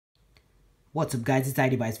What's up guys, it's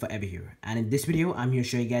iDeviceForever here, and in this video I'm here to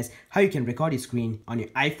show you guys how you can record your screen on your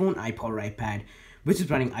iPhone, iPod or iPad which is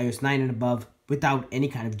running iOS 9 and above without any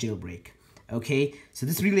kind of jailbreak. Okay, so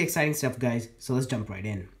this is really exciting stuff guys, so let's jump right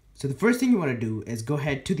in. So the first thing you want to do is go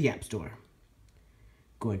ahead to the App Store,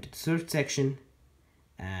 go into the search section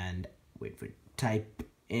and wait for it, type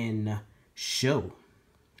in show.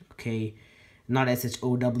 Okay, not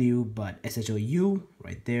SHOW but SHOU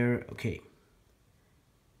right there. Okay,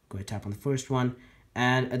 go ahead, tap on the first one,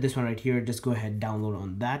 and this one right here, just go ahead, download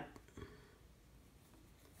on that.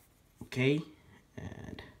 Okay,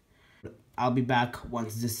 and I'll be back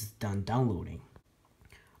once this is done downloading.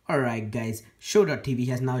 Alright guys, show.tv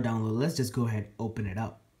has now downloaded. Let's just go ahead, open it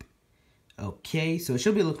up. Okay, so it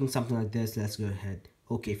should be looking something like this. Let's go ahead,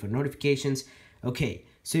 okay, for notifications. Okay,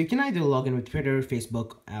 so you can either log in with Twitter,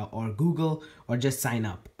 Facebook, or Google, or just sign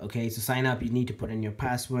up. Okay, so sign up, you need to put in your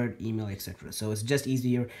password, email, etc. So it's just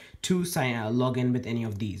easier to log in with any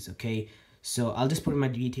of these. Okay, so I'll just put in my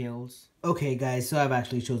details. Okay guys, so I've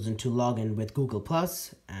actually chosen to log in with Google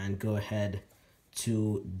Plus and go ahead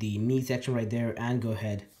to the me section right there and go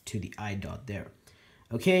ahead to the I dot there.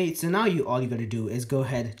 Okay, so now all you gotta do is go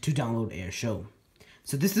ahead to download AirShow.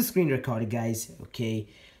 So this is screen recorded guys. Okay,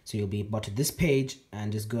 so you'll be brought to this page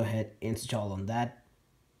and just go ahead, install on that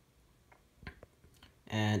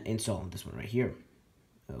and install on this one right here.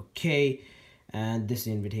 Okay, and this is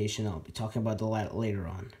the invitation. I'll be talking about the later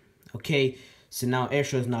on. Okay, so now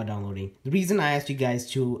AirShow is now downloading. The reason I asked you guys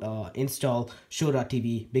to install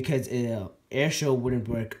show.tv because AirShow wouldn't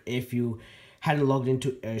work if you hadn't logged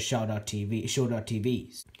into show.tv.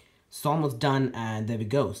 It's almost done and there we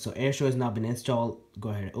go. So AirShow has now been installed. Go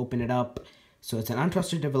ahead and open it up. So it's an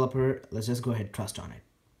untrusted developer. Let's just go ahead and trust on it.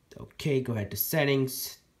 Okay, go ahead to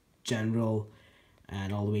settings, general,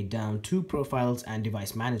 and all the way down to profiles and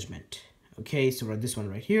device management. Okay, so this one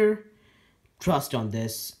right here, trust on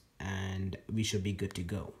this and we should be good to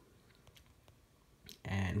go.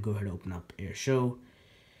 And go ahead and open up AirShow.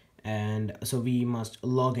 And so we must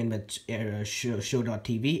log in with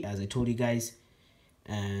show.tv as I told you guys.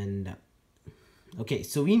 And okay,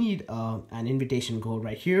 so we need an invitation code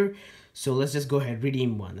right here. So let's just go ahead,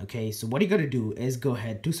 redeem one. Okay, so what you gotta do is go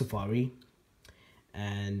ahead to Safari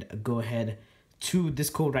and go ahead to this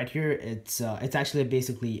code right here. It's actually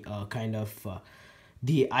basically kind of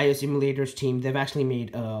the iOS emulators team. They've actually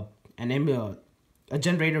made a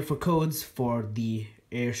generator for codes for the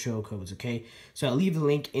AirShow codes. Okay, so I'll leave the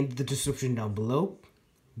link in the description down below.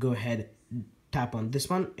 Go ahead, tap on this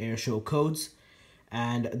one, AirShow codes,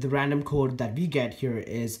 and the random code that we get here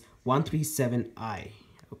is 137I.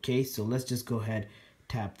 Okay, so let's just go ahead,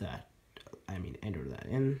 tap that, enter that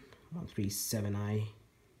in, 137I,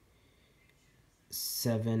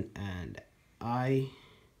 7 and I,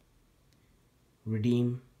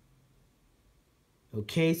 redeem.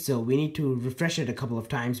 Okay, so we need to refresh it a couple of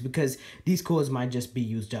times because these codes might just be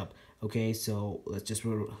used up. Okay, so let's just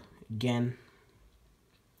roll again.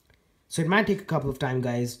 So it might take a couple of times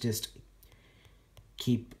guys, just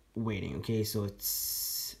keep waiting. Okay, so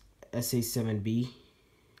it's SA7B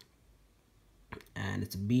and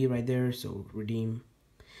it's a B right there, so redeem.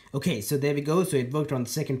 Okay, so there we go. So it worked on the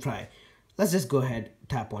second try. Let's just go ahead,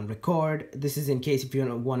 tap on record. This is in case if you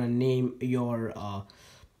want to name your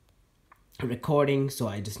recording, so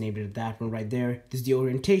I just named it that one right there. This is the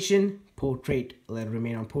orientation, portrait, let it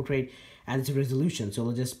remain on portrait, and it's a resolution, so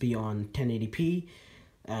it'll just be on 1080p.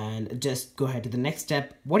 And just go ahead to the next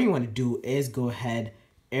step. What you want to do is go ahead,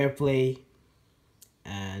 AirPlay,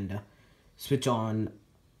 and switch on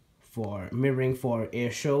for mirroring for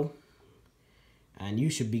AirShow, and you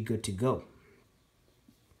should be good to go.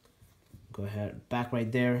 Go ahead, back right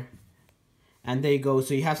there. And there you go.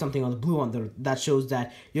 So you have something on the blue on the that shows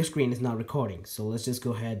that your screen is now recording. So let's just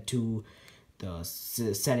go ahead to the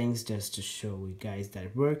settings just to show you guys that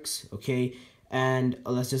it works. Okay, and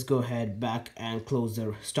let's just go ahead back and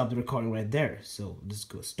stop the recording right there. So let's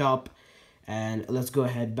go stop, and let's go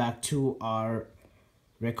ahead back to our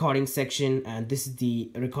recording section, and this is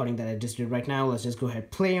the recording that I just did right now. Let's just go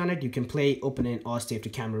ahead, play on it. You can play, open it, or save to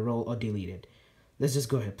camera roll, or delete it. Let's just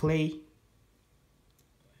go ahead, play.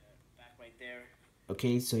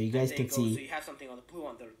 Okay, so you guys can see. So you have something on the blue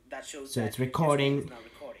on that shows. So it's recording.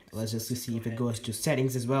 Let's just see if it goes to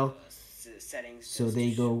settings as well. So there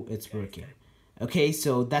you go, it's working. Okay,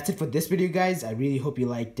 so that's it for this video, guys. I really hope you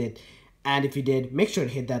liked it, and if you did, make sure to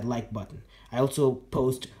hit that like button. I also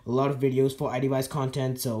post a lot of videos for iDevice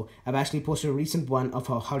content, so I've actually posted a recent one of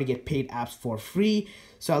how to get paid apps for free.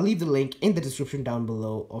 So I'll leave the link in the description down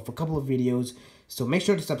below of a couple of videos. So make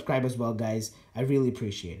sure to subscribe as well, guys. I really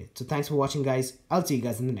appreciate it. So thanks for watching, guys. I'll see you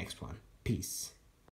guys in the next one. Peace.